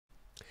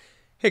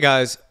Hey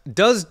guys,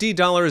 does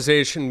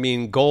de-dollarization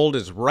mean gold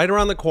is right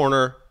around the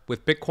corner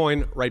with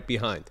Bitcoin right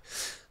behind?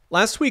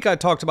 Last week I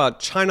talked about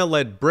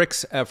China-led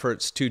BRICS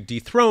efforts to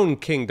dethrone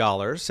King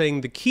Dollar,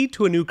 saying the key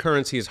to a new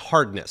currency is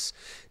hardness.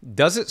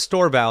 Does it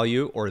store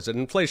value or is it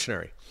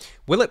inflationary?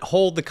 Will it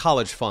hold the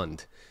college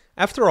fund?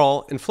 After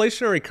all,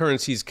 inflationary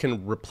currencies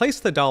can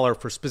replace the dollar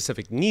for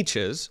specific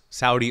niches,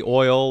 Saudi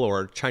oil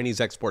or Chinese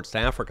exports to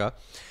Africa,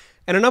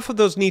 and enough of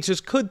those niches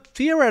could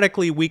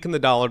theoretically weaken the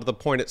dollar to the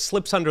point it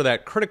slips under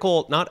that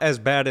critical, not as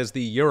bad as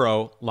the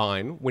euro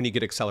line when you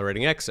get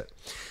accelerating exit.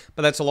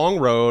 But that's a long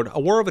road,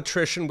 a war of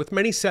attrition with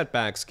many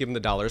setbacks given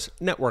the dollar's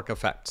network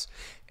effects.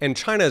 And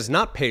China is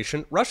not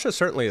patient, Russia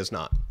certainly is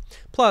not.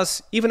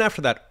 Plus, even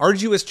after that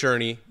arduous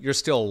journey, you're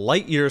still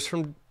light years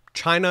from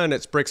China and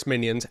its BRICS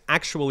minions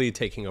actually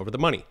taking over the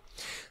money.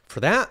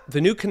 For that,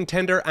 the new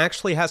contender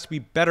actually has to be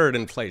better at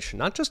inflation.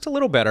 Not just a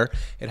little better,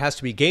 it has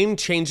to be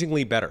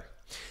game-changingly better.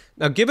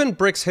 Now, given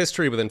BRICS'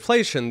 history with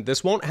inflation,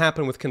 this won't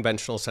happen with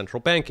conventional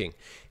central banking.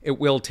 It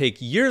will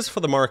take years for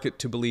the market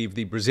to believe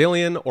the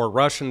Brazilian or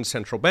Russian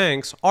central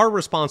banks are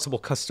responsible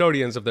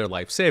custodians of their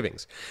life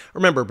savings.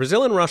 Remember,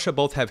 Brazil and Russia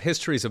both have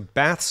histories of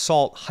bath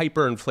salt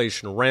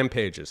hyperinflation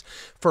rampages.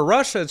 For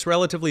Russia, it's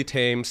relatively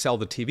tame, sell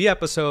the TV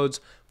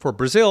episodes. For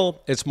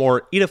Brazil, it's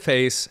more eat a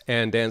face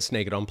and dance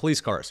naked on police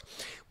cars.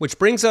 Which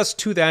brings us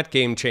to that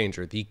game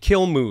changer, the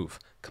kill move.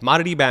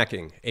 Commodity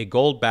backing, a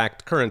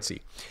gold-backed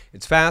currency.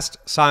 It's fast,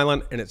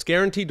 silent, and it's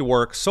guaranteed to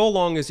work so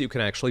long as you can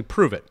actually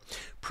prove it.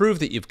 Prove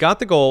that you've got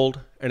the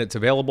gold and it's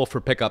available for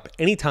pickup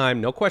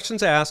anytime, no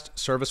questions asked,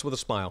 service with a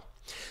smile.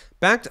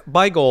 Backed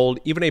by gold,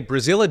 even a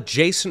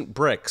Brazil-adjacent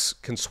BRICS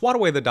can swat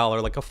away the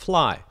dollar like a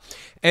fly,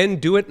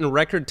 and do it in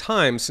record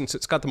time since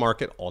it's got the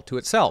market all to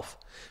itself.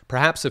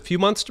 Perhaps a few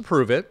months to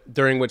prove it,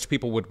 during which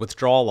people would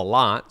withdraw a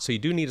lot, so you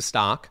do need a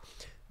stock.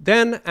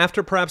 Then,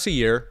 after perhaps a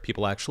year,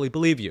 people actually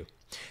believe you.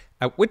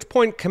 At which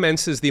point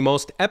commences the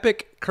most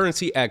epic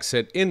currency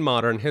exit in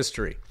modern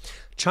history.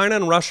 China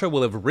and Russia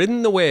will have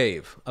ridden the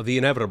wave of the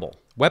inevitable,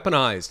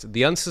 weaponized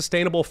the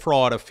unsustainable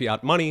fraud of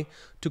fiat money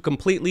to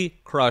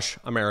completely crush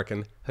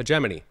American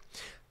hegemony.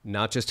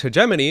 Not just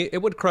hegemony,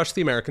 it would crush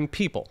the American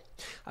people.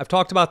 I've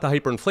talked about the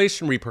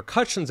hyperinflation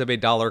repercussions of a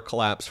dollar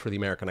collapse for the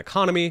American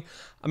economy.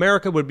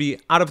 America would be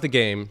out of the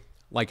game,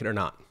 like it or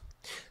not.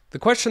 The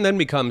question then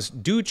becomes,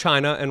 do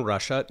China and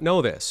Russia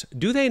know this?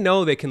 Do they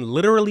know they can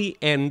literally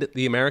end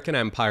the American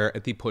empire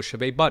at the push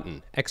of a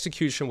button,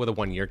 execution with a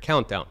one-year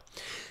countdown?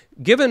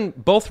 Given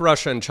both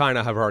Russia and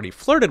China have already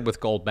flirted with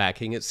gold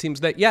backing, it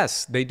seems that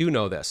yes, they do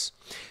know this.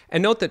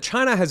 And note that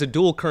China has a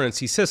dual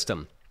currency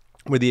system,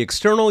 where the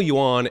external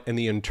yuan and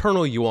the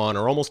internal yuan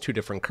are almost two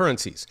different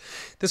currencies.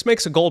 This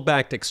makes a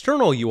gold-backed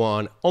external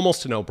yuan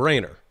almost a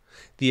no-brainer.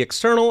 The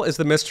external is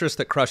the mistress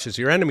that crushes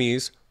your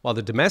enemies, while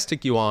the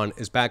domestic yuan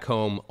is back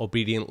home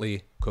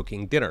obediently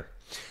cooking dinner.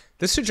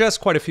 This suggests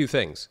quite a few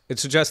things. It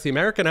suggests the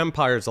American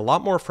empire is a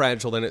lot more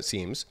fragile than it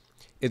seems.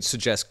 It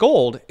suggests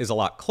gold is a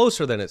lot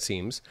closer than it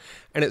seems.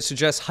 And it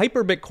suggests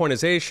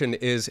hyperbitcoinization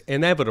is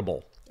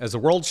inevitable as the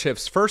world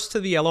shifts first to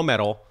the yellow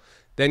metal,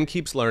 then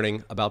keeps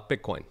learning about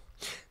Bitcoin.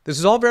 This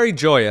is all very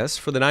joyous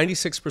for the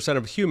 96%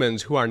 of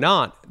humans who are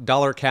not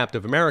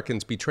dollar-captive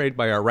Americans betrayed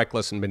by our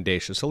reckless and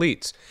mendacious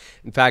elites.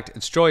 In fact,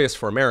 it's joyous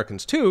for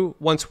Americans too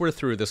once we're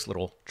through this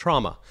little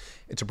trauma.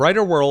 It's a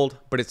brighter world,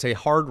 but it's a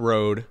hard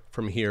road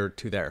from here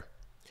to there.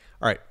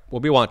 All right, we'll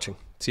be watching.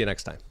 See you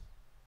next time.